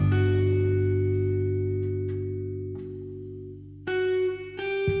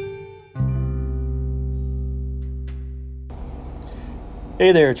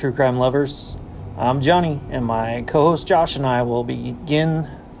Hey there, true crime lovers. I'm Johnny, and my co-host Josh and I will begin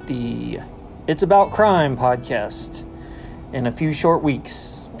the It's About Crime podcast in a few short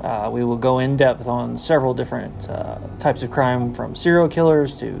weeks. We will go in depth on several different types of crime, from serial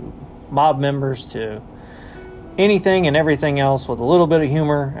killers to mob members to anything and everything else, with a little bit of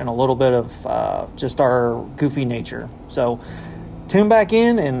humor and a little bit of just our goofy nature. So tune back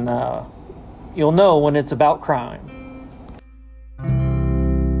in and you'll know when it's about crime.